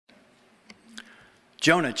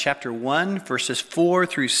Jonah chapter 1, verses 4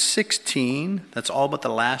 through 16. That's all but the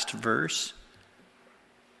last verse.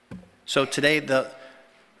 So today, the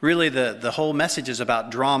whole message is about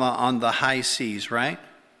drama on the high seas, right?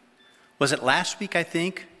 Was it last week, I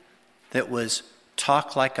think, that was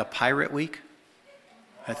Talk Like a Pirate Week?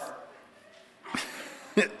 All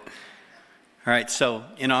right, so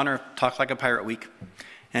in honor of Talk Like a Pirate Week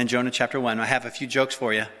and Jonah chapter 1, I have a few jokes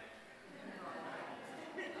for you.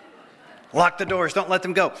 Lock the doors, don't let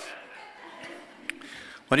them go.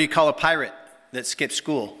 What do you call a pirate that skipped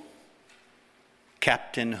school?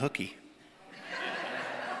 Captain Hooky.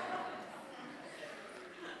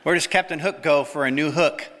 Where does Captain Hook go for a new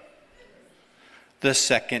hook? The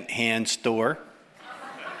second-hand store.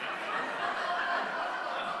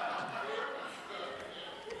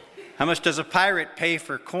 How much does a pirate pay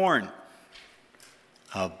for corn?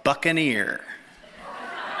 A buccaneer.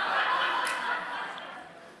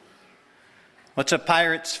 What's a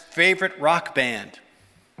pirate's favorite rock band?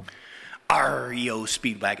 REO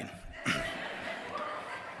Speedwagon.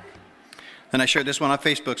 And I shared this one on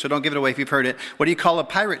Facebook, so don't give it away if you've heard it. What do you call a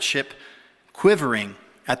pirate ship quivering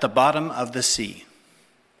at the bottom of the sea?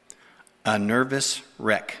 A nervous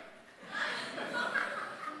wreck.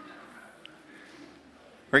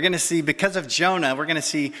 We're going to see, because of Jonah, we're going to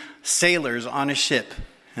see sailors on a ship,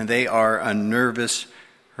 and they are a nervous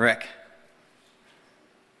wreck.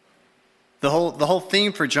 The whole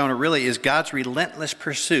theme for Jonah really is God's relentless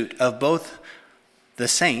pursuit of both the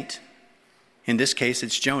saint, in this case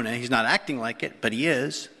it's Jonah, he's not acting like it, but he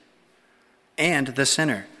is, and the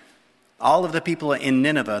sinner. All of the people in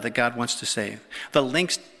Nineveh that God wants to save. The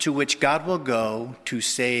lengths to which God will go to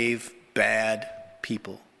save bad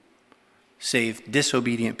people. Save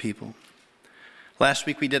disobedient people. Last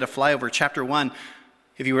week we did a flyover, chapter 1.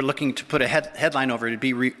 If you were looking to put a headline over it, it'd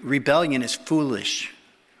be Rebellion is Foolish.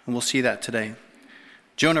 And we'll see that today.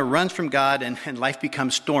 Jonah runs from God and life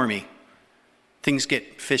becomes stormy. Things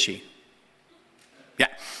get fishy. Yeah.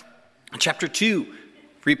 Chapter 2,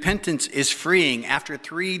 repentance is freeing. After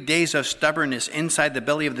 3 days of stubbornness inside the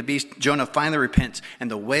belly of the beast, Jonah finally repents and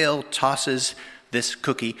the whale tosses this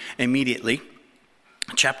cookie immediately.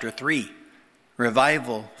 Chapter 3,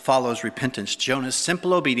 revival follows repentance. Jonah's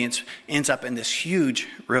simple obedience ends up in this huge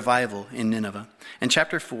revival in Nineveh. And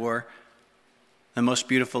chapter 4, the most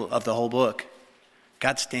beautiful of the whole book,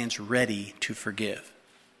 God stands ready to forgive.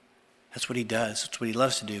 That's what he does. That's what he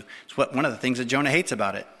loves to do. It's one of the things that Jonah hates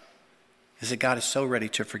about it, is that God is so ready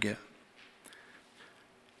to forgive.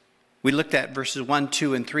 We looked at verses 1,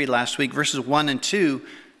 2, and 3 last week. Verses 1 and 2,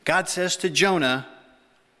 God says to Jonah,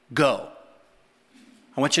 go.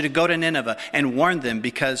 I want you to go to Nineveh and warn them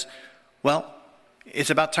because, well,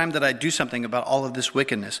 it's about time that I do something about all of this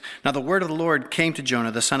wickedness. Now the word of the Lord came to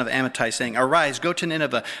Jonah, the son of Amittai, saying, arise, go to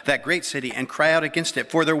Nineveh, that great city, and cry out against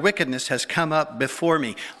it, for their wickedness has come up before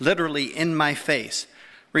me, literally in my face.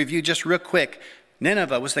 Review just real quick.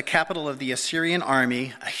 Nineveh was the capital of the Assyrian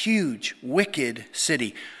army, a huge, wicked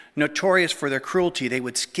city, notorious for their cruelty. They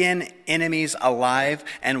would skin enemies alive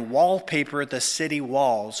and wallpaper the city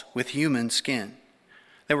walls with human skin.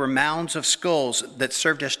 There were mounds of skulls that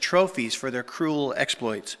served as trophies for their cruel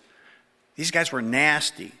exploits. These guys were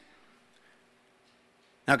nasty.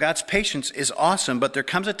 Now, God's patience is awesome, but there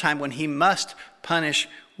comes a time when he must punish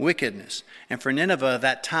wickedness. And for Nineveh,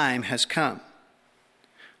 that time has come.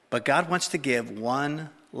 But God wants to give one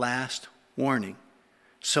last warning.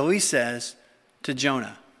 So he says to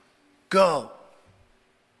Jonah, go.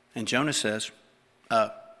 And Jonah says,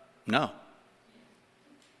 no.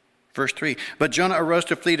 Verse 3, but Jonah arose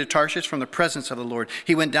to flee to Tarshish from the presence of the Lord.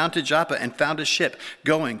 He went down to Joppa and found a ship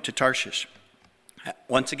going to Tarshish.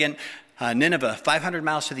 Once again, Nineveh, 500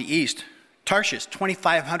 miles to the east. Tarshish,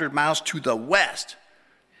 2,500 miles to the west,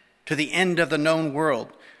 to the end of the known world.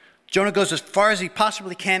 Jonah goes as far as he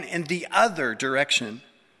possibly can in the other direction.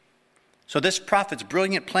 So this prophet's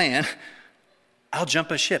brilliant plan, I'll jump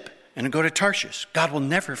a ship and go to Tarshish. God will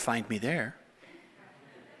never find me there.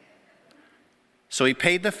 So he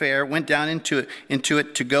paid the fare, went down into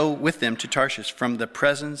it to go with them to Tarshish from the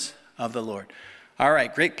presence of the Lord. All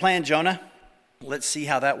right, great plan, Jonah. Let's see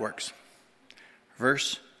how that works.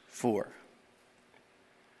 Verse 4.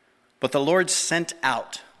 But the Lord sent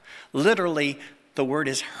out. Literally, the word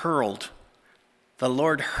is hurled. The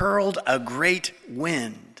Lord hurled a great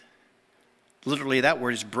wind. Literally, that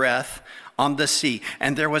word is breath on the sea.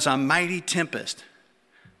 And there was a mighty tempest.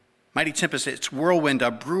 Mighty tempest, it's whirlwind, a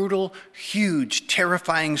brutal, huge,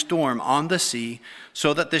 terrifying storm on the sea,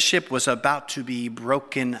 so that the ship was about to be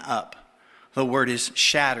broken up. The word is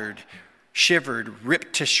shattered, shivered,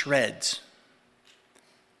 ripped to shreds.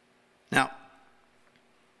 Now,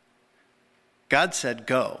 God said,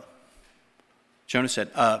 go. Jonah said,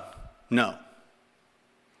 no.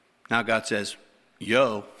 Now God says,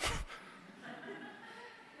 yo.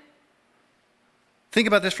 Think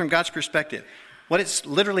about this from God's perspective. What it's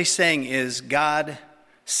literally saying is God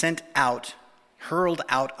hurled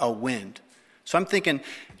out a wind. So I'm thinking,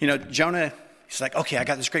 Jonah, he's like, okay, I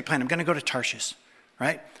got this great plan. I'm going to go to Tarshish,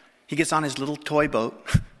 right? He gets on his little toy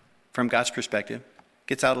boat from God's perspective,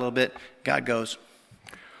 gets out a little bit. God goes,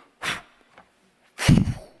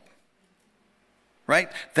 right?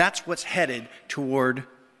 That's what's headed toward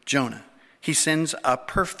Jonah. He sends a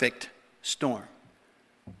perfect storm.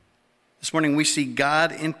 This morning we see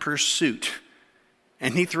God in pursuit,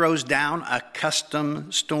 and he throws down a custom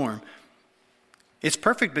storm. It's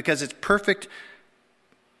perfect because it's perfect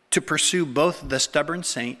to pursue both the stubborn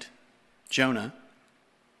saint, Jonah,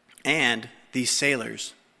 and these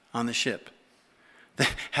sailors on the ship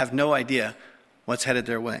that have no idea what's headed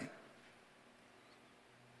their way.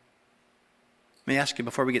 Let me ask you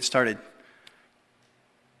before we get started,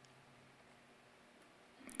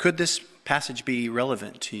 could this passage be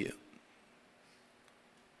relevant to you?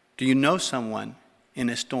 Do you know someone in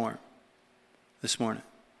a storm this morning?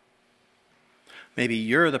 Maybe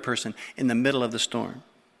you're the person in the middle of the storm.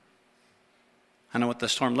 I know what the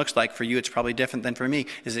storm looks like. For you, it's probably different than for me.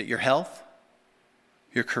 Is it your health,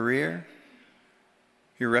 your career,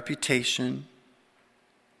 your reputation,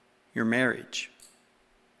 your marriage,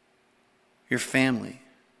 your family,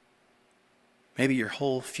 maybe your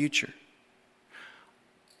whole future?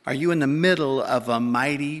 Are you in the middle of a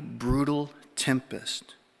mighty, brutal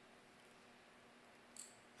tempest?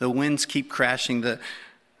 The winds keep crashing,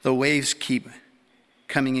 the waves keep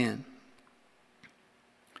coming in.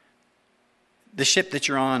 The ship that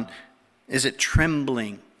you're on, is it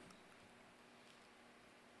trembling?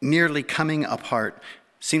 Nearly coming apart?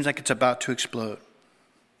 Seems like it's about to explode.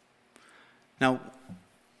 Now,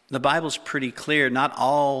 the Bible's pretty clear. Not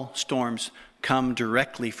all storms come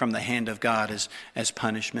directly from the hand of God as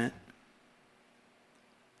punishment.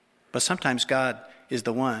 But sometimes God is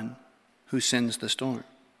the one who sends the storm.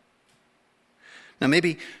 Now,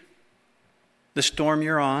 maybe the storm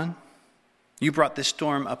you're on, you brought this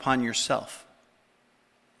storm upon yourself,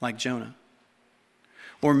 like Jonah.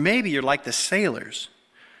 Or maybe you're like the sailors.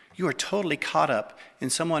 You are totally caught up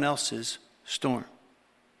in someone else's storm.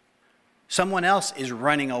 Someone else is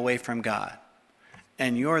running away from God,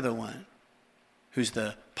 and you're the one who's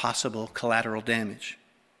the possible collateral damage.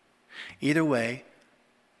 Either way,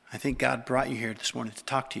 I think God brought you here this morning to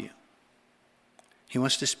talk to you. He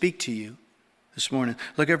wants to speak to you this morning.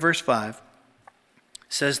 Look at verse 5. It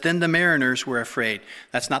says, then the mariners were afraid.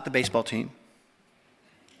 That's not the baseball team.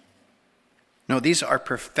 No, these are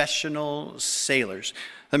professional sailors.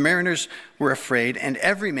 The mariners were afraid, and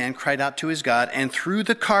every man cried out to his God and threw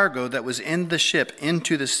the cargo that was in the ship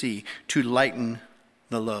into the sea to lighten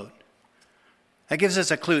the load. That gives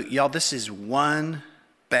us a clue. Y'all, this is one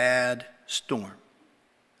bad storm.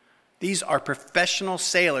 These are professional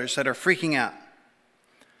sailors that are freaking out.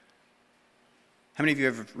 How many of you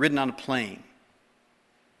have ridden on a plane?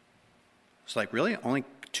 It's like, really? Only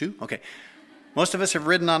 2? Okay. Most of us have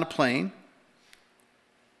ridden on a plane.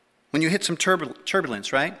 When you hit some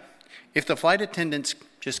turbulence, right? If the flight attendants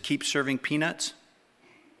just keep serving peanuts,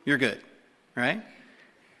 you're good, right?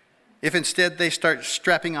 If instead they start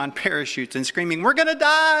strapping on parachutes and screaming, we're going to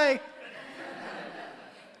die,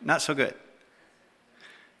 not so good.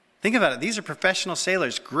 Think about it. These are professional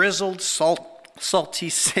sailors, grizzled, salty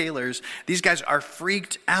sailors. These guys are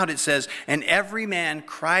freaked out, it says, and every man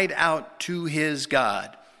cried out to his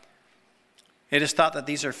God. It is thought that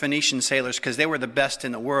these are Phoenician sailors because they were the best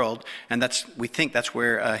in the world, and we think that's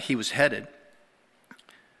where he was headed.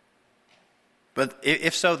 But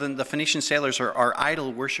if so, then the Phoenician sailors are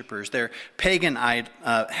idol worshipers. They're pagan.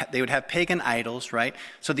 They would have pagan idols, right?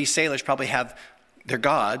 So these sailors probably have their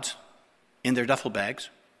gods in their duffel bags,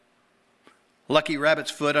 lucky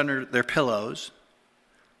rabbit's foot under their pillows,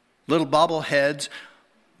 little bobbleheaded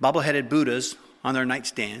Buddhas on their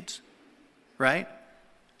nightstands, right?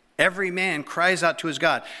 Every man cries out to his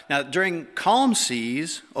God. Now, during calm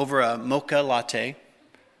seas over a mocha latte,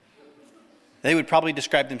 they would probably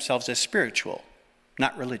describe themselves as spiritual,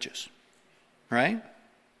 not religious, right?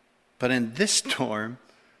 But in this storm,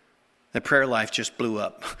 the prayer life just blew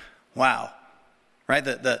up. Wow, right?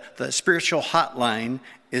 The spiritual hotline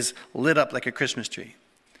is lit up like a Christmas tree.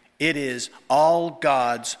 It is all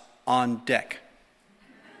gods on deck.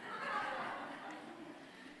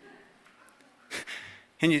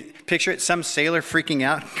 And you picture it, some sailor freaking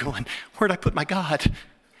out, going, where'd I put my God?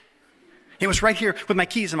 It was right here with my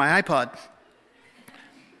keys and my iPod.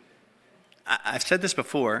 I've said this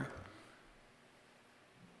before.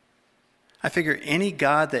 I figure any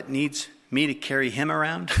God that needs me to carry him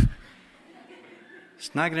around,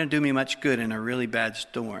 it's not going to do me much good in a really bad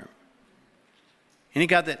storm. Any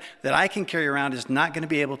God that I can carry around is not going to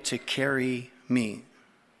be able to carry me.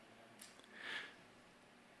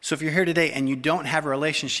 So if you're here today and you don't have a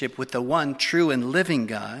relationship with the one true and living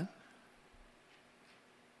God,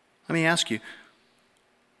 let me ask you,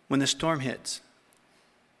 when the storm hits,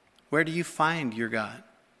 where do you find your God?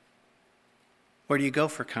 Where do you go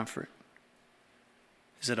for comfort?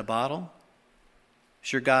 Is it a bottle?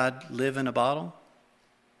 Does your God live in a bottle?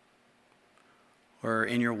 Or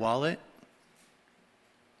in your wallet?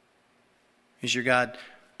 Is your God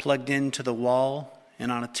plugged into the wall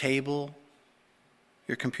and on a table,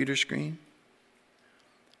 your computer screen?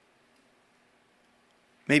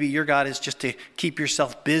 Maybe your God is just to keep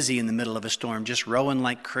yourself busy in the middle of a storm, just rowing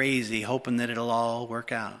like crazy, hoping that it'll all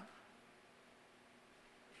work out.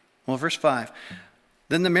 Well, verse 5,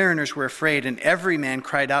 then the mariners were afraid, and every man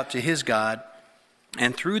cried out to his God,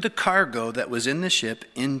 and threw the cargo that was in the ship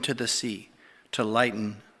into the sea to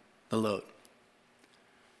lighten the load.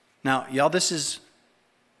 Now, y'all, this is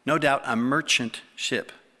no doubt a merchant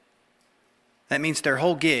ship. That means their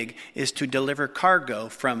whole gig is to deliver cargo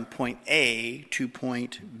from point A to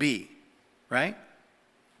point B, right?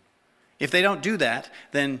 If they don't do that,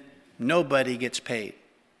 then nobody gets paid.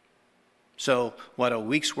 So what, a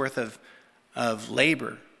week's worth of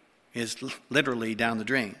labor is literally down the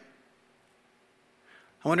drain.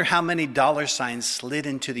 I wonder how many dollar signs slid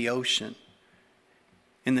into the ocean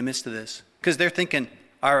in the midst of this. Because they're thinking,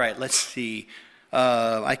 all right, let's see.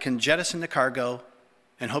 I can jettison the cargo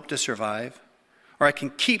and hope to survive. Or I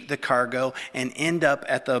can keep the cargo and end up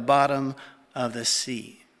at the bottom of the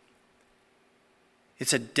sea.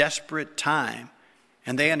 It's a desperate time.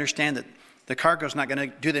 And they understand that the cargo's not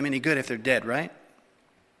going to do them any good if they're dead, right?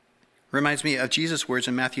 Reminds me of Jesus' words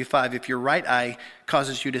in Matthew 5. If your right eye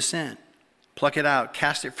causes you to sin, pluck it out,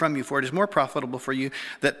 cast it from you, for it is more profitable for you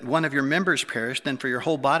that one of your members perish than for your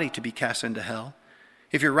whole body to be cast into hell.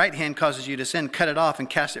 If your right hand causes you to sin, cut it off and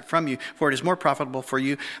cast it from you, for it is more profitable for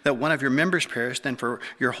you that one of your members perish than for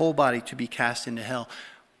your whole body to be cast into hell.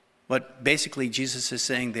 What basically Jesus is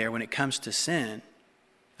saying there when it comes to sin,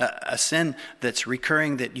 a sin that's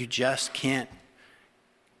recurring that you just can't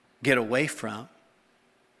get away from,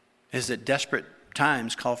 is that desperate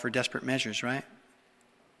times call for desperate measures, right?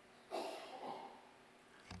 Let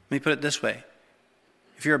me put it this way.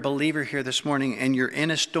 If you're a believer here this morning and you're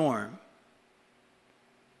in a storm,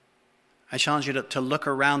 I challenge you to look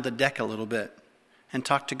around the deck a little bit and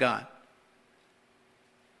talk to God.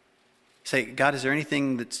 Say, God, is there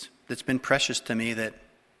anything that's been precious to me that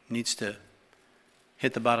needs to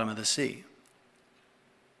hit the bottom of the sea?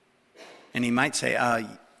 And he might say,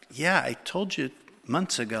 yeah, I told you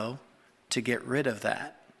months ago to get rid of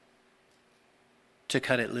that, to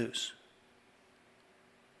cut it loose.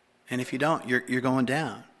 And if you don't, you're going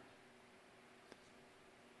down.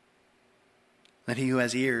 Let he who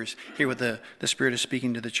has ears hear what the Spirit is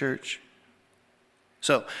speaking to the church.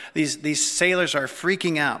 So these sailors are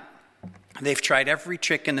freaking out. They've tried every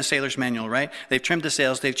trick in the sailor's manual, right? They've trimmed the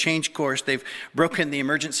sails, they've changed course, they've broken the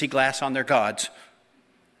emergency glass on their gods.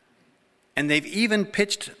 And they've even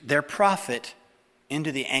pitched their prophet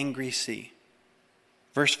into the angry sea.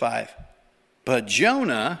 Verse 5, but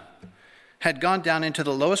Jonah had gone down into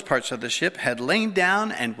the lowest parts of the ship, had lain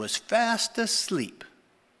down and was fast asleep.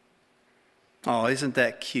 Oh, isn't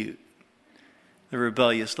that cute? The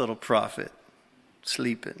rebellious little prophet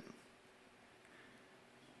sleeping.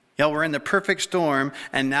 Y'all, we're in the perfect storm,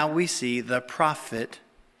 and now we see the prophet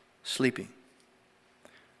sleeping.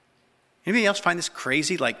 Anybody else find this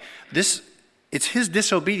crazy? Like this, it's his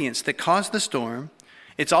disobedience that caused the storm.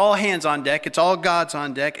 It's all hands on deck. It's all God's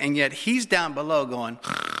on deck. And yet he's down below going,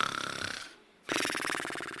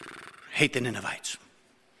 hate the Ninevites.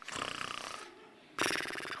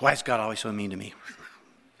 Why is God always so mean to me?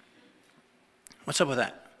 What's up with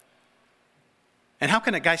that? And how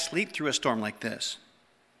can a guy sleep through a storm like this?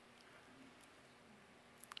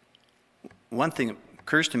 One thing that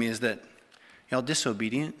occurs to me is that, y'all,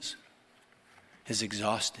 disobedience is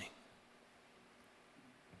exhausting.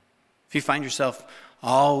 If you find yourself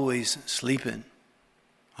always sleeping,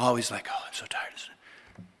 always like, oh, I'm so tired.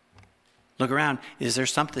 Look around. Is there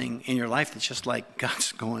something in your life that's just like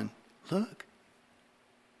God's going, look,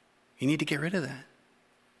 you need to get rid of that.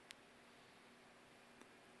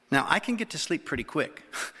 Now, I can get to sleep pretty quick.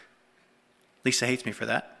 Lisa hates me for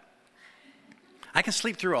that. I can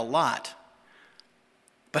sleep through a lot.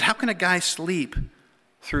 But how can a guy sleep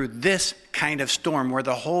through this kind of storm where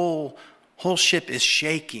the whole ship is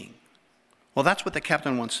shaking? Well, that's what the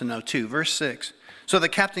captain wants to know too. Verse 6, So the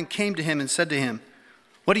captain came to him and said to him,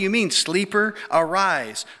 "What do you mean, sleeper?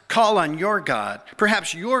 Arise, call on your God.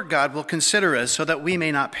 Perhaps your God will consider us so that we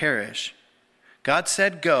may not perish." God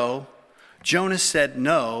said, "Go." Jonah said,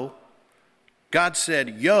 "No." God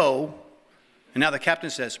said, "Yo." And now the captain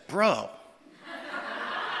says, "Bro."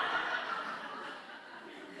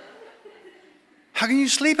 How can you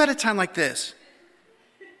sleep at a time like this?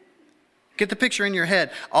 Get the picture in your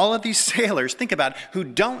head. All of these sailors, think about it, who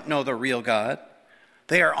don't know the real God,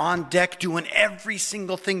 they are on deck doing every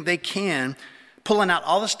single thing they can, pulling out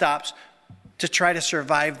all the stops to try to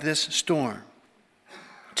survive this storm.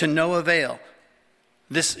 To no avail.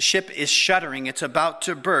 This ship is shuddering. It's about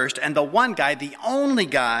to burst. And the one guy, the only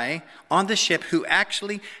guy on the ship who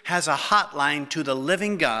actually has a hotline to the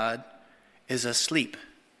living God, is asleep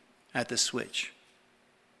at the switch.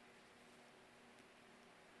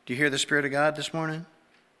 Do you hear the Spirit of God this morning?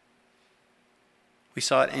 We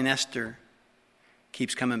saw it in Esther.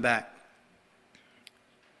 Keeps coming back.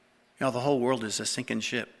 You know, the whole world is a sinking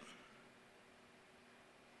ship.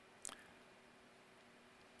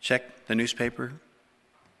 Check the newspaper.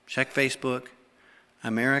 Check Facebook.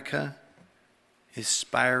 America is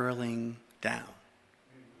spiraling down.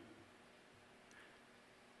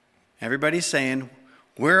 Everybody's saying,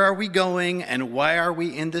 where are we going and why are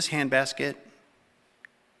we in this handbasket?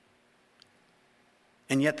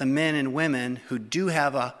 And yet the men and women who do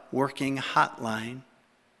have a working hotline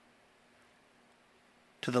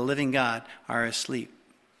to the living God are asleep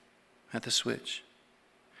at the switch.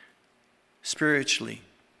 Spiritually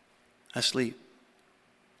asleep.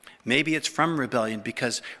 Maybe it's from rebellion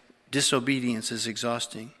because disobedience is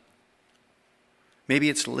exhausting. Maybe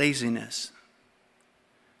it's laziness.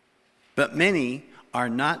 But many are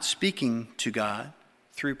not speaking to God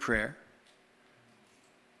through prayer.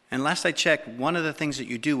 And last I checked, one of the things that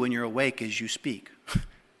you do when you're awake is you speak.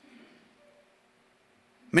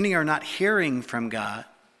 Many are not hearing from God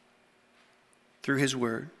through his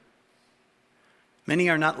word. Many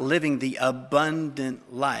are not living the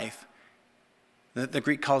abundant life. The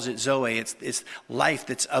Greek calls it Zoe. It's life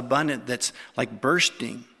that's abundant, that's like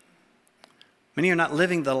bursting. Many are not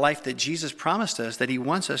living the life that Jesus promised us, that he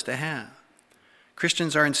wants us to have.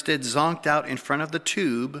 Christians are instead zonked out in front of the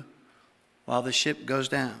tube while the ship goes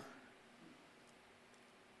down.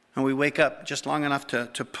 And we wake up just long enough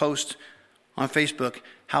to post on Facebook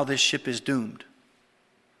how this ship is doomed.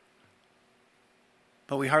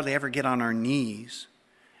 But we hardly ever get on our knees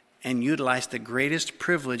and utilize the greatest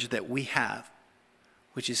privilege that we have,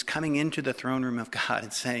 which is coming into the throne room of God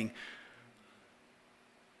and saying,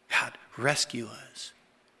 God, rescue us.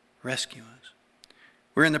 Rescue us.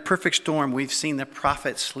 We're in the perfect storm. We've seen the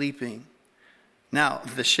prophet sleeping. Now,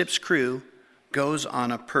 the ship's crew goes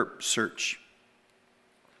on a perp search.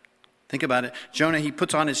 Think about it. Jonah, he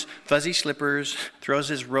puts on his fuzzy slippers, throws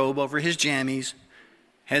his robe over his jammies,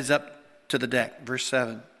 heads up to the deck. Verse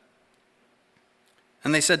 7.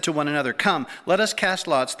 And they said to one another, "Come, let us cast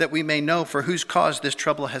lots that we may know for whose cause this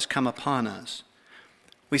trouble has come upon us."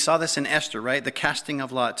 We saw this in Esther, right? The casting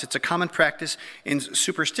of lots. It's a common practice in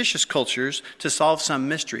superstitious cultures to solve some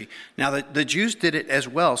mystery. Now, the Jews did it as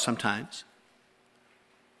well sometimes.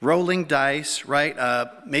 Rolling dice, right?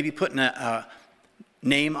 Maybe putting a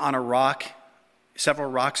name on a rock, several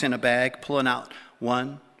rocks in a bag, pulling out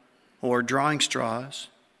one, or drawing straws.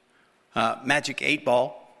 Magic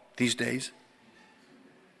 8-ball these days.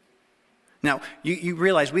 Now, you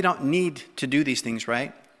realize we don't need to do these things,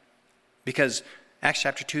 right? Because Acts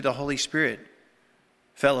chapter 2, the Holy Spirit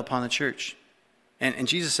fell upon the church. And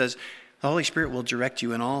Jesus says, the Holy Spirit will direct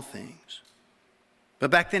you in all things. But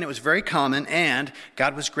back then it was very common, and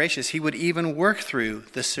God was gracious. He would even work through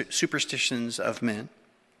the superstitions of men.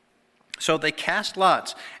 So they cast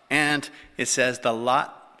lots, and it says the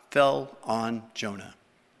lot fell on Jonah.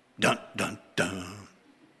 Dun, dun, dun.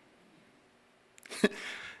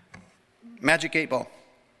 Magic 8-ball.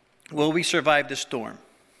 Will we survive this storm?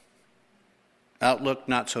 Outlook,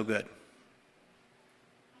 not so good.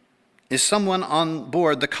 Is someone on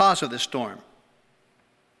board the cause of this storm?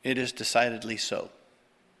 It is decidedly so.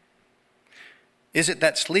 Is it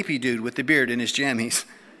that sleepy dude with the beard in his jammies?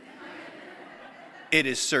 It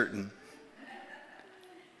is certain.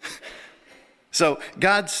 So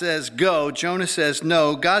God says go, Jonah says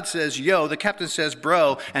no, God says yo, the captain says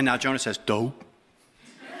bro, and now Jonah says dope.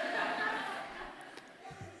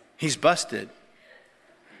 He's busted.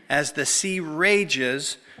 As the sea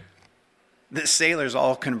rages, the sailors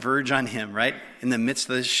all converge on him, right? In the midst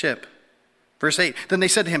of the ship. Verse 8, then they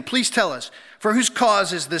said to him, "Please tell us, for whose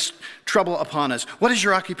cause is this trouble upon us? What is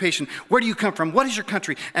your occupation? Where do you come from? What is your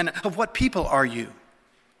country? And of what people are you?"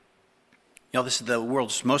 This is the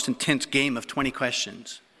world's most intense game of 20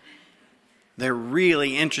 questions. They're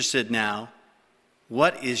really interested now.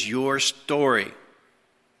 What is your story?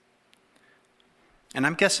 And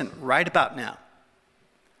I'm guessing right about now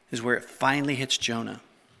is where it finally hits Jonah.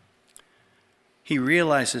 He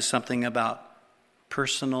realizes something about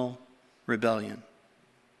personal rebellion.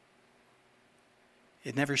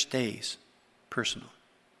 It never stays personal.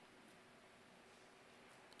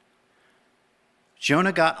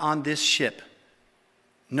 Jonah got on this ship,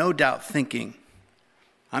 no doubt thinking,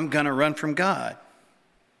 I'm going to run from God.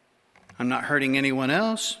 I'm not hurting anyone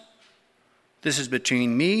else. This is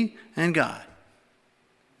between me and God.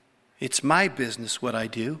 It's my business what I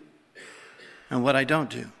do and what I don't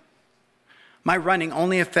do. My running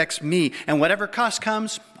only affects me, and whatever cost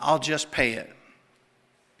comes, I'll just pay it.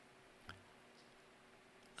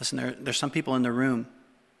 Listen, there's some people in the room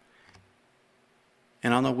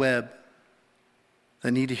and on the web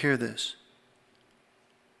that need to hear this.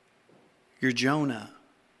 You're Jonah.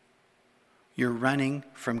 You're running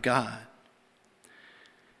from God.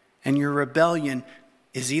 And your rebellion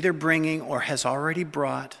is either bringing or has already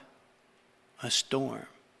brought a storm.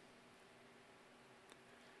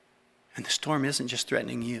 And the storm isn't just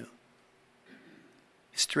threatening you.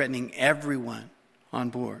 It's threatening everyone on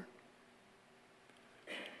board.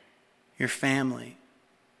 Your family.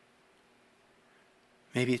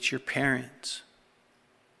 Maybe it's your parents.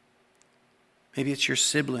 Maybe it's your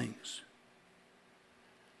siblings.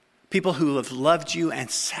 People who have loved you and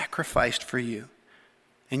sacrificed for you,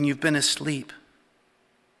 and you've been asleep,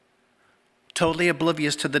 totally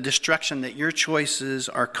oblivious to the destruction that your choices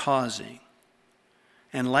are causing.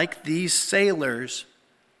 And like these sailors,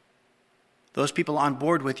 those people on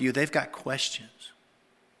board with you, they've got questions.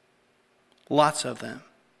 Lots of them.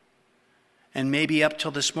 And maybe up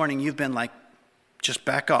till this morning, you've been like, just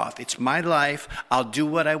back off. It's my life. I'll do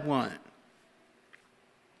what I want.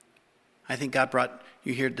 I think God brought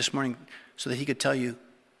you here this morning so that he could tell you,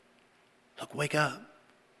 look, wake up.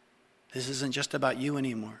 This isn't just about you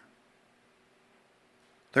anymore.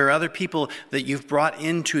 There are other people that you've brought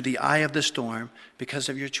into the eye of the storm because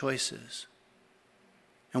of your choices.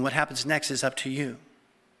 And what happens next is up to you.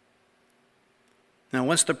 Now,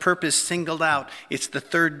 once the purpose singled out, it's the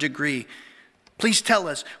third degree. Please tell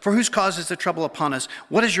us, for whose cause is the trouble upon us?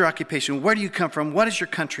 What is your occupation? Where do you come from? What is your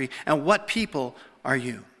country? And what people are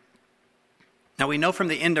you? Now, we know from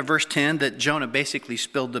the end of verse 10 that Jonah basically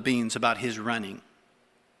spilled the beans about his running.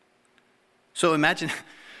 So imagine,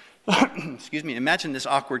 imagine this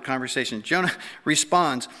awkward conversation. Jonah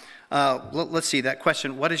responds, let's see that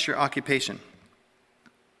question, what is your occupation?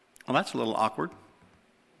 Well, that's a little awkward.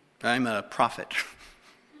 I'm a prophet.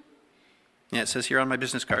 Yeah, it says here on my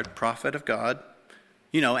business card, prophet of God.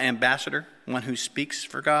 Ambassador, one who speaks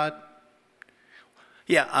for God.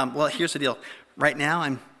 Yeah, well, here's the deal. Right now,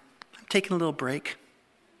 I'm taking a little break.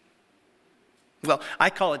 Well, I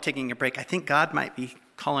call it taking a break. I think God might be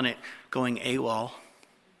calling it going AWOL.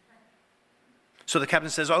 So the captain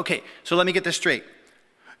says, okay, so let me get this straight.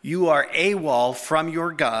 You are AWOL from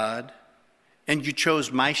your God, and you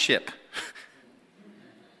chose my ship.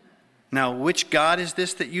 Now, which God is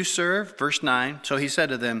this that you serve? Verse 9, so he said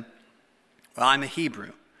to them, well, I'm a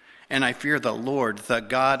Hebrew, and I fear the Lord, the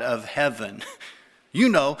God of heaven.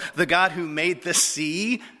 The God who made the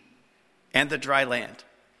sea and the dry land.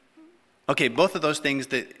 Okay, both of those things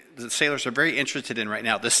that the sailors are very interested in right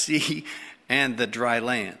now, the sea and the dry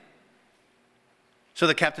land. So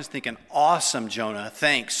the captain's thinking, awesome, Jonah,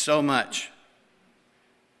 thanks so much.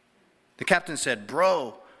 The captain said,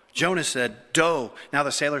 bro. Jonah said, doe. Now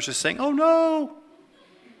the sailors are saying, oh no.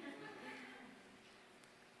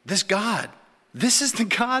 This is the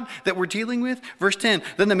God that we're dealing with? Verse 10,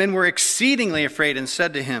 then the men were exceedingly afraid and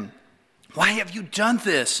said to him, why have you done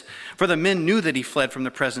this? For the men knew that he fled from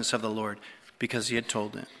the presence of the Lord because he had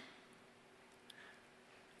told them.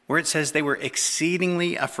 Where it says they were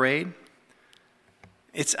exceedingly afraid,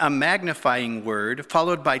 it's a magnifying word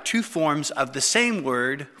followed by two forms of the same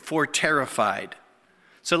word for terrified.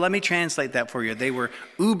 So let me translate that for you. They were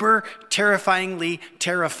uber terrifyingly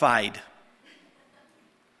terrified.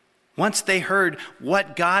 Once they heard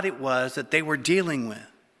what God it was that they were dealing with.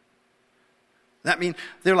 That means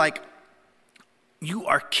they're like, you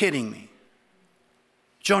are kidding me.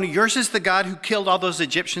 Jonah, yours is the God who killed all those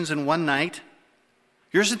Egyptians in one night.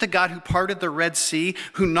 Yours is the God who parted the Red Sea,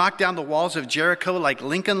 who knocked down the walls of Jericho like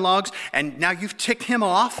Lincoln logs, and now you've ticked him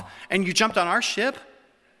off and you jumped on our ship?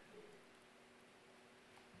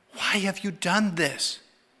 Why have you done this?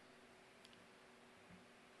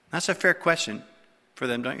 That's a fair question for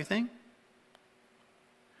them, don't you think?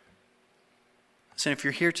 Listen, if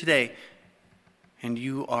you're here today and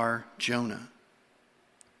you are Jonah.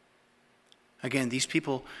 Again, these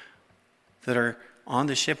people that are on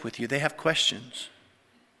the ship with you, they have questions.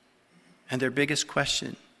 And their biggest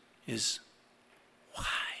question is, why?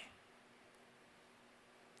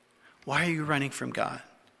 Why are you running from God?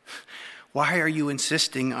 Why are you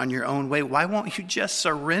insisting on your own way? Why won't you just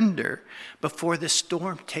surrender before the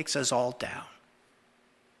storm takes us all down?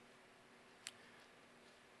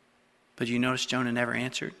 But you notice Jonah never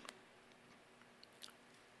answered?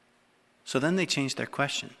 So then they changed their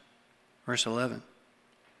question. Verse 11.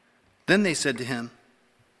 Then they said to him,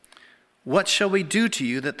 "What shall we do to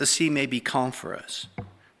you that the sea may be calm for us?"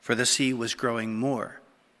 For the sea was growing more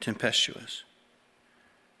tempestuous.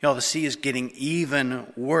 Y'all, the sea is getting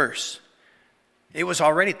even worse. It was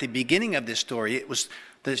already at the beginning of this story. It was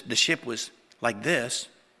the ship was like this.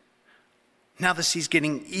 Now the sea's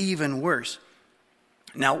getting even worse.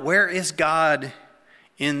 Now, where is God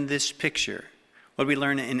in this picture? What do we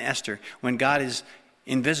learn in Esther? When God is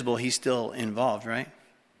invisible, he's still involved, right?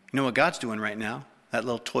 You know what God's doing right now? That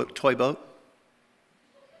little toy boat?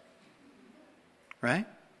 Right?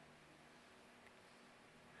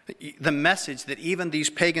 The message that even these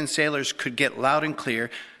pagan sailors could get loud and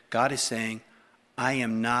clear, God is saying, I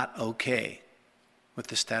am not okay with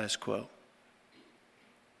the status quo.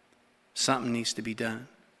 Something needs to be done.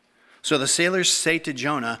 So the sailors say to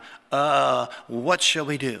Jonah, what shall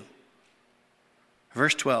we do?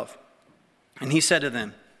 Verse 12. And he said to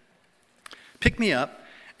them, pick me up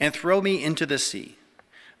and throw me into the sea.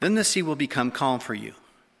 Then the sea will become calm for you.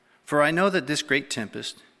 For I know that this great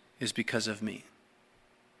tempest is because of me.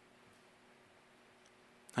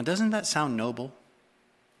 Now, doesn't that sound noble?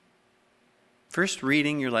 First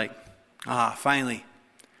reading, you're like, finally.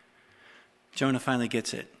 Jonah finally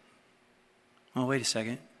gets it. Oh, wait a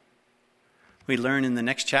second. We learn in the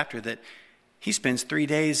next chapter that he spends 3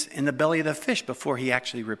 days in the belly of the fish before he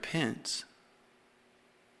actually repents.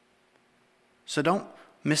 So don't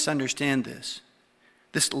misunderstand this.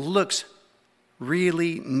 This looks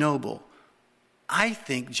really noble. I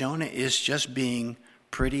think Jonah is just being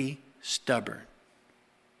pretty stubborn.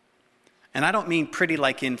 And I don't mean pretty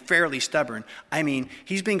like in fairly stubborn. I mean,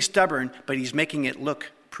 he's being stubborn, but he's making it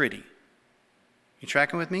look pretty. You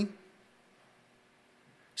tracking with me?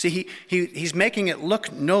 See, he's making it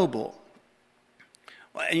look noble.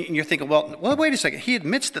 And you're thinking, well, wait a second. He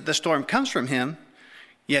admits that the storm comes from him.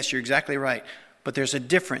 Yes, you're exactly right. But there's a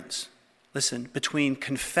difference, listen, between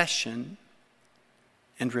confession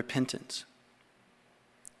and repentance.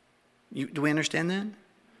 Do we understand that?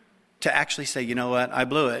 To actually say, you know what, I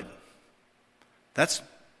blew it. That's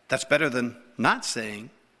better than not saying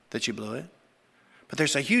that you blew it. But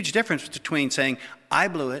there's a huge difference between saying, I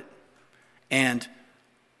blew it, and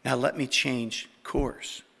now let me change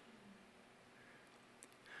course.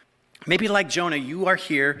 Maybe like Jonah, you are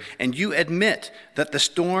here and you admit that the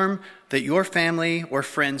storm that your family or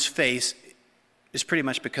friends face is pretty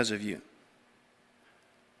much because of you.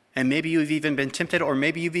 And maybe you've even been tempted, or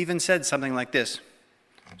maybe you've even said something like this: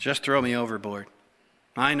 just throw me overboard.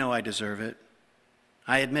 I know I deserve it.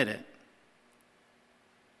 I admit it.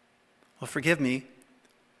 Well, forgive me,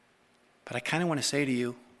 but I kind of want to say to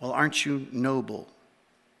you, well, aren't you noble?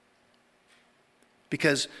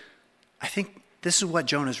 Because I think this is what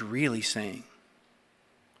Jonah's really saying.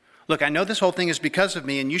 Look, I know this whole thing is because of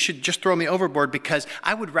me, and you should just throw me overboard because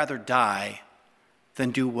I would rather die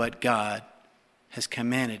than do what God has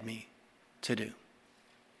commanded me to do.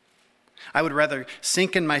 I would rather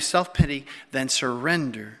sink in my self-pity than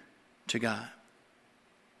surrender to God.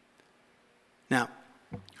 Now,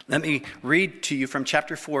 let me read to you from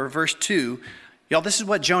chapter 4, verse 2. Y'all, this is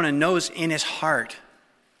what Jonah knows in his heart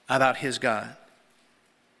about his God.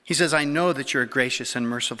 He says, I know that you're a gracious and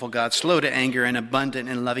merciful God, slow to anger and abundant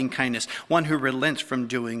in loving kindness, one who relents from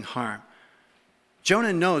doing harm.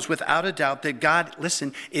 Jonah knows without a doubt that God,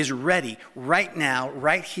 listen, is ready right now,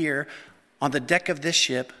 right here on the deck of this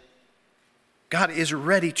ship. God is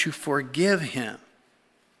ready to forgive him,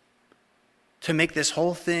 to make this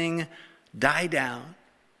whole thing die down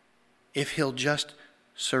if he'll just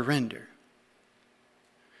surrender.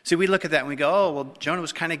 See, we look at that and we go, oh, well, Jonah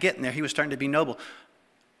was kind of getting there. He was starting to be noble.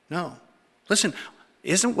 No. Listen,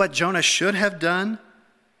 isn't what Jonah should have done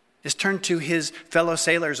is turned to his fellow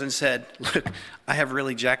sailors and said, look, I have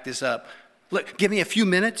really jacked this up. Look, give me a few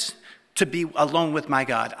minutes to be alone with my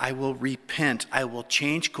God. I will repent. I will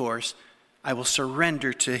change course. I will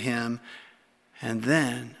surrender to him. And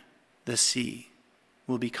then the sea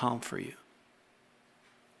will be calm for you.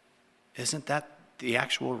 Isn't that the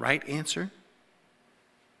actual right answer?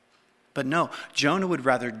 But no, Jonah would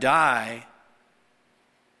rather die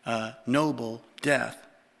a noble death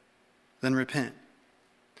than repent.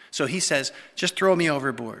 So he says, just throw me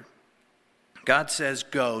overboard. God says,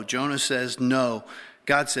 go. Jonah says, no.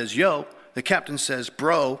 God says, yo. The captain says,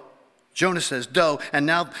 bro. Jonah says, do. And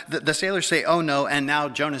now the sailors say, oh no. And now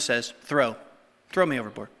Jonah says, throw. Throw me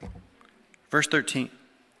overboard. Verse 13.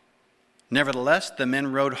 Nevertheless, the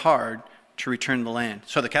men rowed hard to return to the land.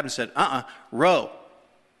 So the captain said, row.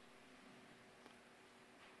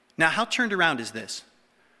 Now, how turned around is this?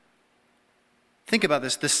 Think about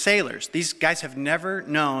this. The sailors, these guys have never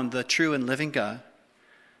known the true and living God.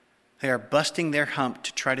 They are busting their hump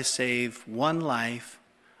to try to save one life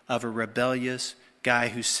of a rebellious guy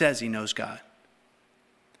who says he knows God.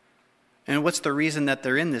 And what's the reason that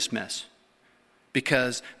they're in this mess?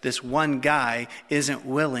 Because this one guy isn't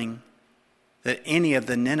willing that any of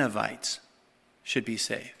the Ninevites should be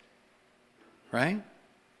saved. Right?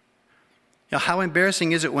 Now, how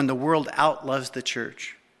embarrassing is it when the world outloves the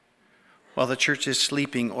church while the church is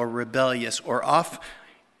sleeping or rebellious or off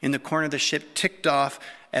in the corner of the ship, ticked off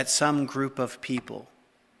at some group of people?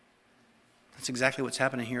 That's exactly what's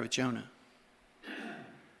happening here with Jonah.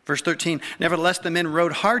 Verse 13, nevertheless, the men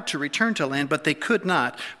rowed hard to return to land, but they could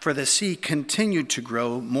not, for the sea continued to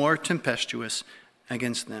grow more tempestuous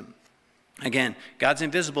against them. Again, God's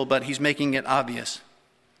invisible, but he's making it obvious.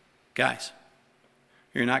 Guys,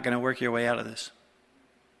 you're not going to work your way out of this.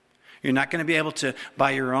 You're not going to be able to,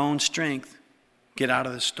 by your own strength, get out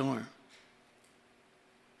of the storm.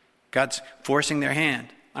 God's forcing their hand.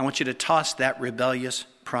 I want you to toss that rebellious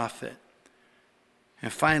prophet.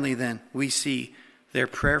 And finally, then, we see their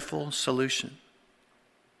prayerful solution.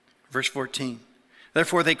 Verse 14.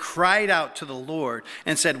 Therefore they cried out to the Lord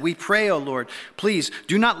and said, we pray, O Lord, please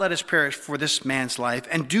do not let us perish for this man's life,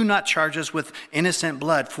 and do not charge us with innocent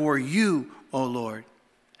blood, for you, O Lord,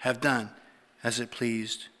 have done as it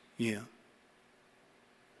pleased you.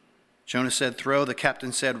 Jonah said, throw. The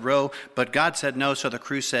captain said, row. But God said no, so the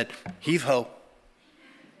crew said, heave ho.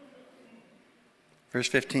 Verse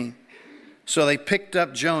 15. So they picked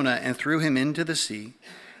up Jonah and threw him into the sea,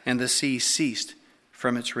 and the sea ceased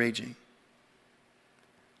from its raging.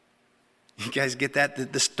 You guys get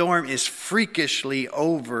that? The storm is freakishly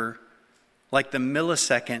over, like the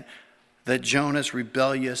millisecond that Jonah's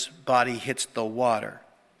rebellious body hits the water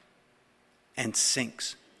and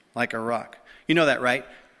sinks like a rock. You know that, right?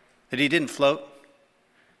 That he didn't float.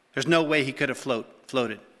 There's no way he could have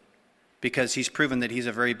floated because he's proven that he's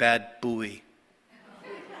a very bad buoy.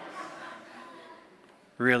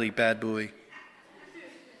 Really bad buoy.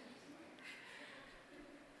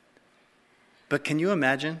 But can you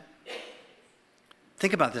imagine?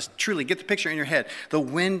 Think about this. Truly, get the picture in your head. The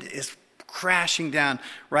wind is crashing down,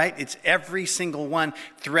 right? It's every single one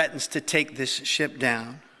threatens to take this ship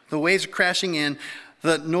down. The waves are crashing in.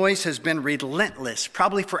 The noise has been relentless,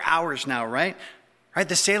 probably for hours now, right? Right?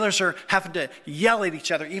 The sailors are having to yell at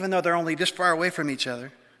each other, even though they're only this far away from each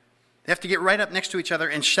other. They have to get right up next to each other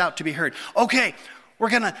and shout to be heard. Okay, we're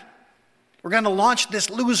gonna launch this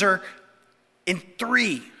loser in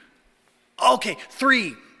 3. Okay,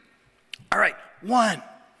 3. All right, 1,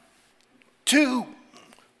 2,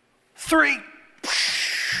 3.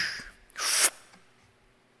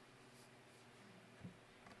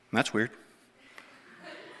 That's weird.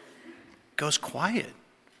 Goes quiet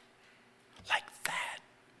like that.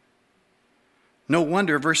 No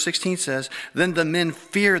wonder, verse 16 says, then the men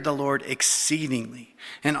feared the Lord exceedingly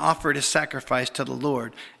and offered a sacrifice to the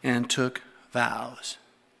Lord and took vows.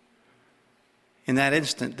 In that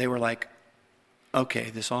instant, they were like, okay,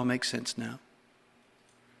 this all makes sense now.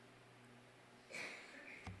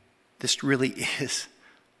 This really is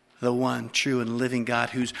the one true and living God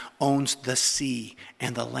who owns the sea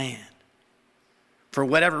and the land. For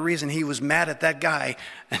whatever reason, he was mad at that guy,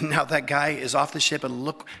 and now that guy is off the ship, and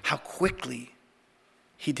look how quickly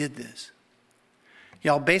he did this.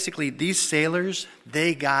 Y'all, basically, these sailors,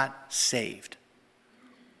 they got saved.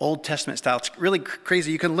 Old Testament style. It's really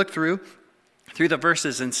crazy. You can look through the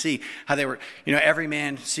verses and see how they were, every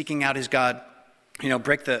man seeking out his God,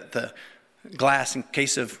 break the glass in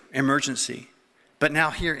case of emergency. But now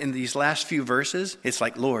here in these last few verses, it's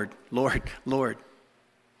like, Lord, Lord, Lord.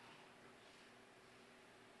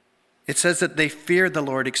 It says that they feared the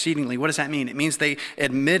Lord exceedingly. What does that mean? It means they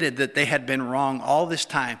admitted that they had been wrong all this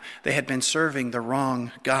time. They had been serving the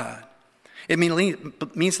wrong God. It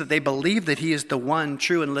means that they believed that he is the one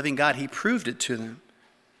true and living God. He proved it to them.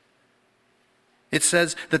 It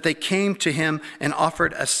says that they came to him and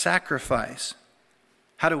offered a sacrifice.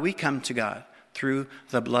 How do we come to God? Through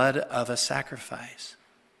the blood of a sacrifice.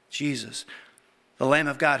 Jesus, the Lamb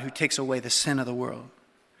of God who takes away the sin of the world.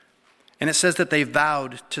 And it says that they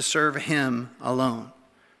vowed to serve him alone.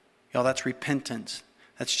 Y'all, that's repentance.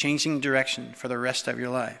 that's changing direction for the rest of your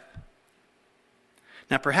life.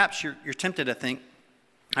 Now, perhaps you're tempted to think,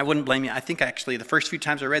 I wouldn't blame you. I think actually the first few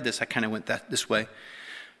times I read this, I kind of went this way.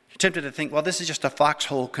 You're tempted to think, well, this is just a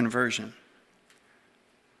foxhole conversion.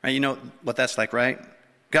 Right? You know what that's like, right?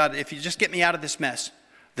 God, if you just get me out of this mess,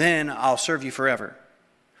 then I'll serve you forever.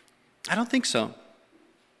 I don't think so.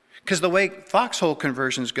 Because the way foxhole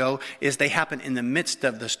conversions go is they happen in the midst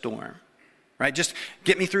of the storm. Right? Just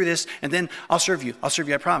get me through this, and then I'll serve you. I'll serve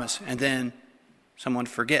you, I promise. And then someone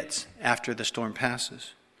forgets after the storm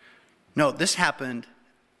passes. No, this happened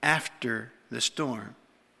after the storm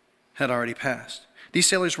had already passed. These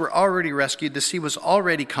sailors were already rescued. The sea was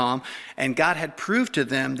already calm, and God had proved to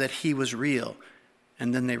them that he was real.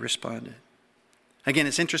 And then they responded. Again,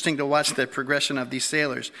 it's interesting to watch the progression of these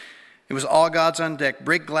sailors. It was all God's on deck,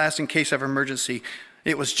 break glass in case of emergency.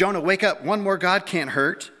 It was Jonah, wake up, one more God can't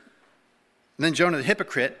hurt. And then Jonah the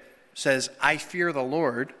hypocrite says, I fear the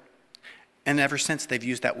Lord. And ever since they've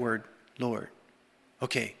used that word, Lord.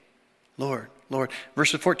 Okay, Lord, Lord.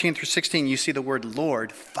 Verses 14 through 16, you see the word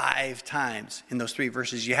Lord 5 times in those 3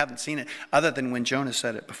 verses. You haven't seen it other than when Jonah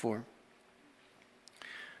said it before.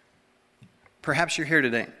 Perhaps you're here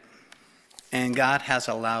today and God has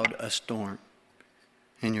allowed a storm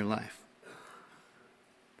in your life.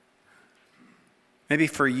 Maybe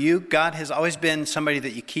for you, God has always been somebody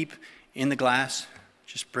that you keep in the glass,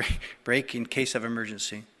 just break in case of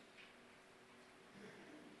emergency.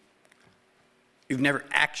 You've never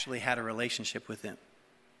actually had a relationship with him.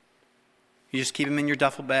 You just keep him in your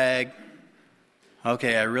duffel bag.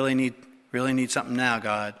 Okay, I really need something now,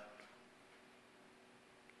 God.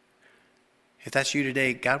 If that's you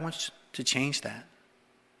today, God wants to change that.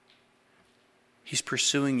 He's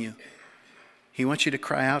pursuing you. He wants you to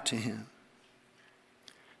cry out to him.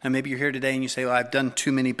 And maybe you're here today and you say, well, I've done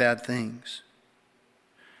too many bad things.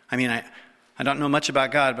 I mean, I don't know much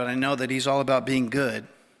about God, but I know that he's all about being good.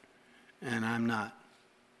 And I'm not.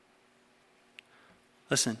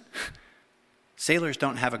 Listen, sailors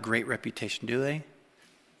don't have a great reputation, do they?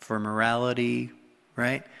 For morality,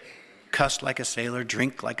 right? Cuss like a sailor,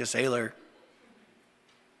 drink like a sailor.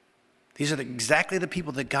 These are exactly the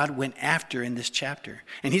people that God went after in this chapter.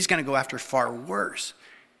 And he's going to go after far worse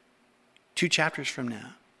 2 chapters from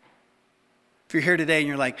now. If you're here today and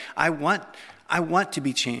you're like, I want to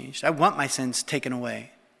be changed. I want my sins taken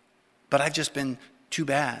away. But I've just been too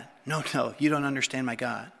bad. No, you don't understand my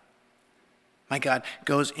God. My God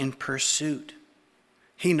goes in pursuit.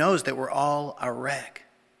 He knows that we're all a wreck.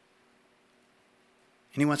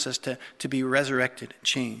 And he wants us to be resurrected and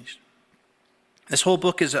changed. This whole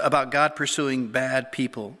book is about God pursuing bad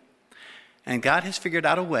people. And God has figured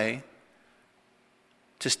out a way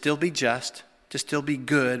to still be just, to still be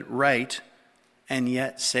good, right, and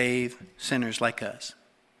yet save sinners like us.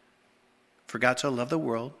 For God so loved the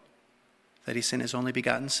world that he sent his only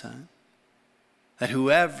begotten Son, that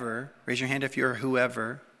whoever, raise your hand if you're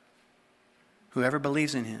whoever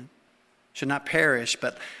believes in him, should not perish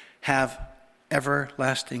but have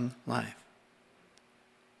everlasting life.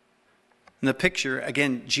 In the picture,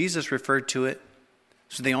 again, Jesus referred to it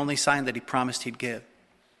as the only sign that he promised he'd give.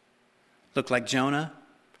 Look like Jonah,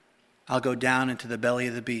 I'll go down into the belly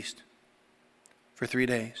of the beast for 3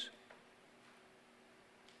 days.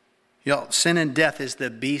 Y'all, sin and death is the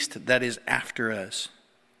beast that is after us.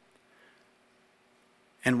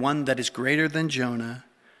 And one that is greater than Jonah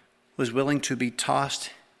was willing to be tossed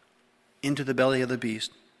into the belly of the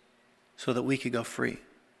beast so that we could go free,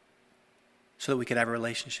 so that we could have a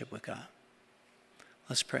relationship with God.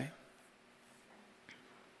 Let's pray.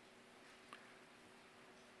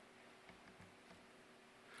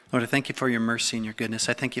 Lord, I thank you for your mercy and your goodness.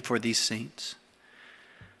 I thank you for these saints.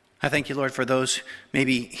 I thank you, Lord, for those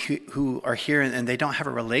maybe who are here and they don't have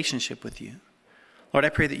a relationship with you. Lord, I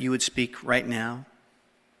pray that you would speak right now,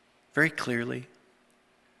 very clearly,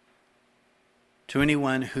 to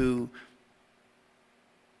anyone who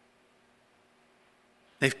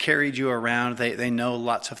they've carried you around. They know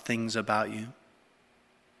lots of things about you,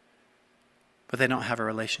 but they don't have a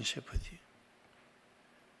relationship with you.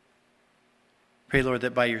 Pray, Lord,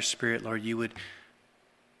 that by your Spirit, Lord, you would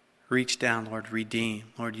reach down, Lord, redeem.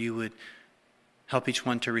 Lord, you would help each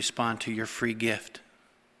one to respond to your free gift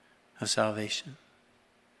of salvation,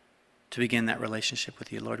 to begin that relationship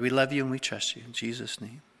with you. Lord, we love you and we trust you. In Jesus'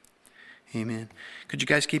 name, amen. Could you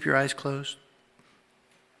guys keep your eyes closed?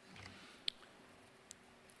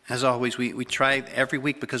 As always, we try every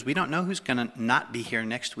week because we don't know who's going to not be here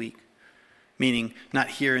next week, meaning not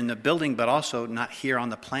here in the building, but also not here on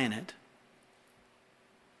the planet.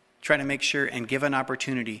 Try to make sure and give an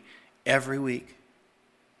opportunity every week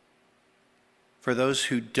for those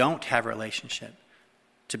who don't have a relationship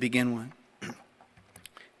to begin one.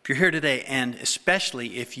 If you're here today, and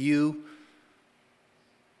especially if you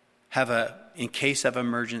have in case of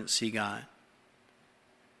emergency, God,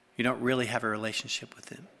 you don't really have a relationship with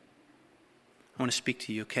him, I want to speak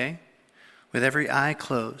to you, okay? With every eye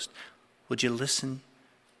closed, would you listen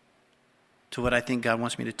to what I think God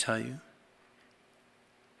wants me to tell you?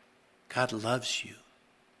 God loves you.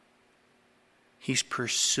 He's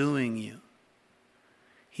pursuing you.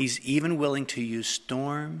 He's even willing to use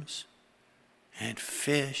storms and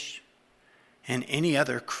fish and any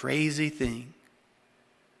other crazy thing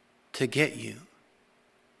to get you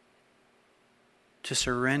to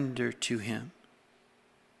surrender to him.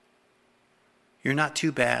 You're not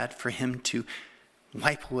too bad for him to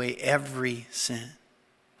wipe away every sin.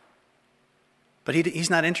 But he's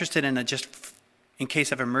not interested in a just in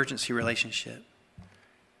case of emergency relationship.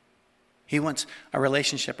 He wants a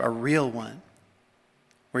relationship, a real one,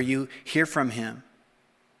 where you hear from him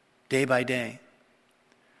day by day,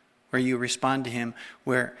 where you respond to him,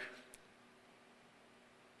 where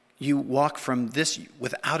you walk from this,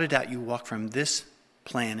 without a doubt, you walk from this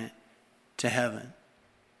planet to heaven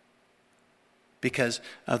because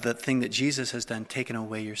of the thing that Jesus has done, taken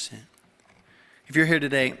away your sin. If you're here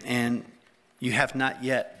today and you have not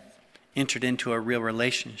yet entered into a real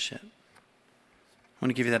relationship, I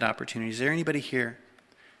want to give you that opportunity. Is there anybody here,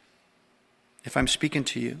 if I'm speaking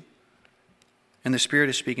to you and the Spirit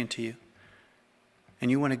is speaking to you, and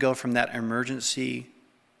you want to go from that emergency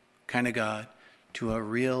kind of God to a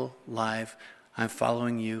real, live, I'm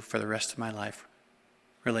following you for the rest of my life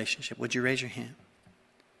relationship, would you raise your hand?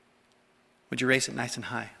 Would you raise it nice and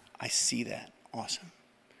high? I see that. Awesome.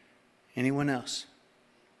 Anyone else?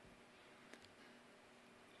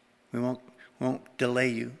 We won't delay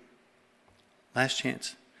you. Last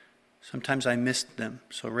chance. Sometimes I missed them,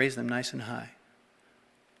 so raise them nice and high.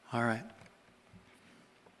 All right.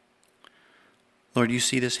 Lord, you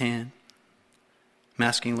see this hand. I'm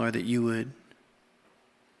asking, Lord, that you would,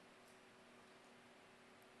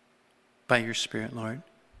 by your Spirit, Lord,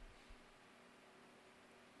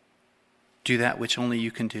 do that which only you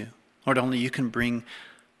can do. Lord, only you can bring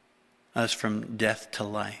us from death to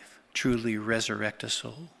life, truly resurrect a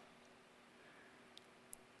soul.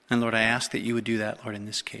 And Lord, I ask that you would do that, Lord, in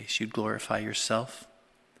this case. You'd glorify yourself,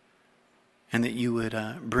 and that you would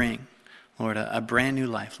bring, Lord, a brand new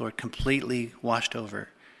life, Lord, completely washed over.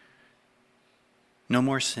 No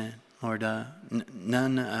more sin, Lord,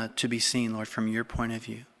 none to be seen, Lord, from your point of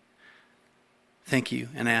view. Thank you,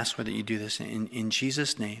 and I ask, Lord, that you do this in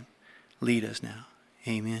Jesus' name. Lead us now.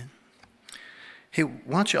 Amen. Hey,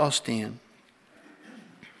 why don't you all stand?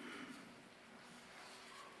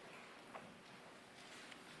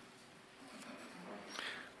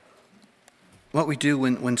 What we do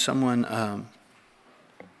when someone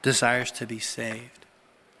desires to be saved.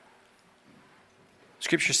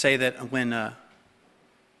 Scriptures say that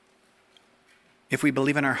if we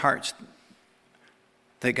believe in our hearts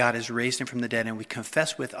that God has raised him from the dead, and we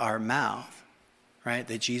confess with our mouth, right,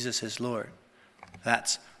 that Jesus is Lord,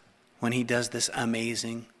 that's when he does this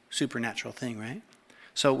amazing supernatural thing, right?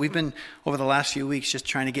 So we've been, over the last few weeks, just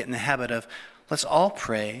trying to get in the habit of, let's all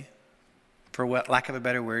pray, for what, lack of a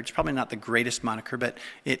better word, it's probably not the greatest moniker, but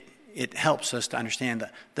it helps us to understand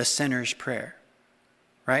the sinner's prayer,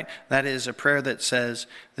 right? That is a prayer that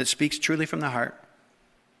speaks truly from the heart.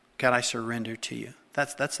 God, I surrender to you.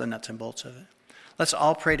 That's the nuts and bolts of it. Let's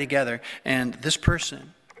all pray together. And this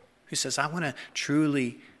person who says, I want to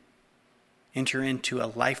truly enter into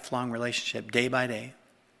a lifelong relationship day by day,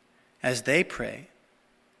 as they pray,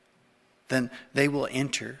 then they will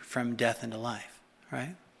enter from death into life,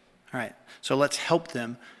 right? All right, so let's help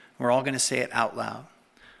them. We're all going to say it out loud.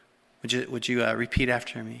 Would you repeat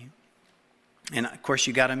after me? And of course,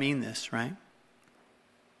 you got to mean this, right?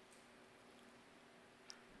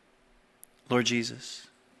 Lord Jesus,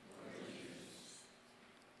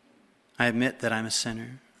 I admit that I'm a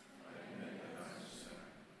sinner.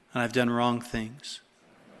 And I've done wrong things.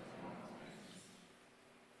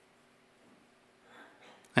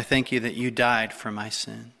 I thank you that you died for my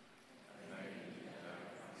sin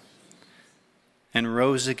and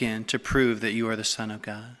rose again to prove that you are the Son of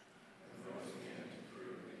God.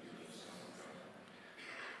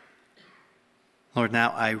 Lord,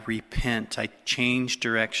 now I repent. I change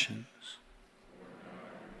directions.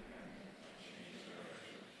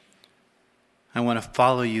 I want to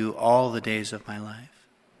follow you all the days of my life.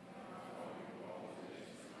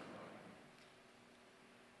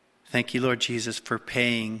 Thank you, Lord Jesus, for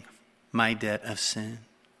paying my debt of sin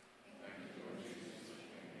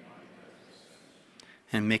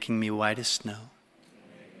and making me white as snow.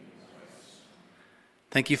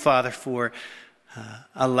 Thank you, Father, for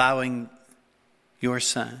allowing your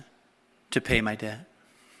son to pay my debt.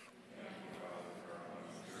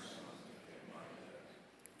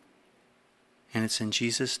 And it's in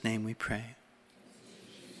Jesus' name we pray.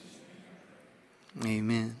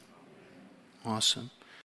 Amen. Awesome.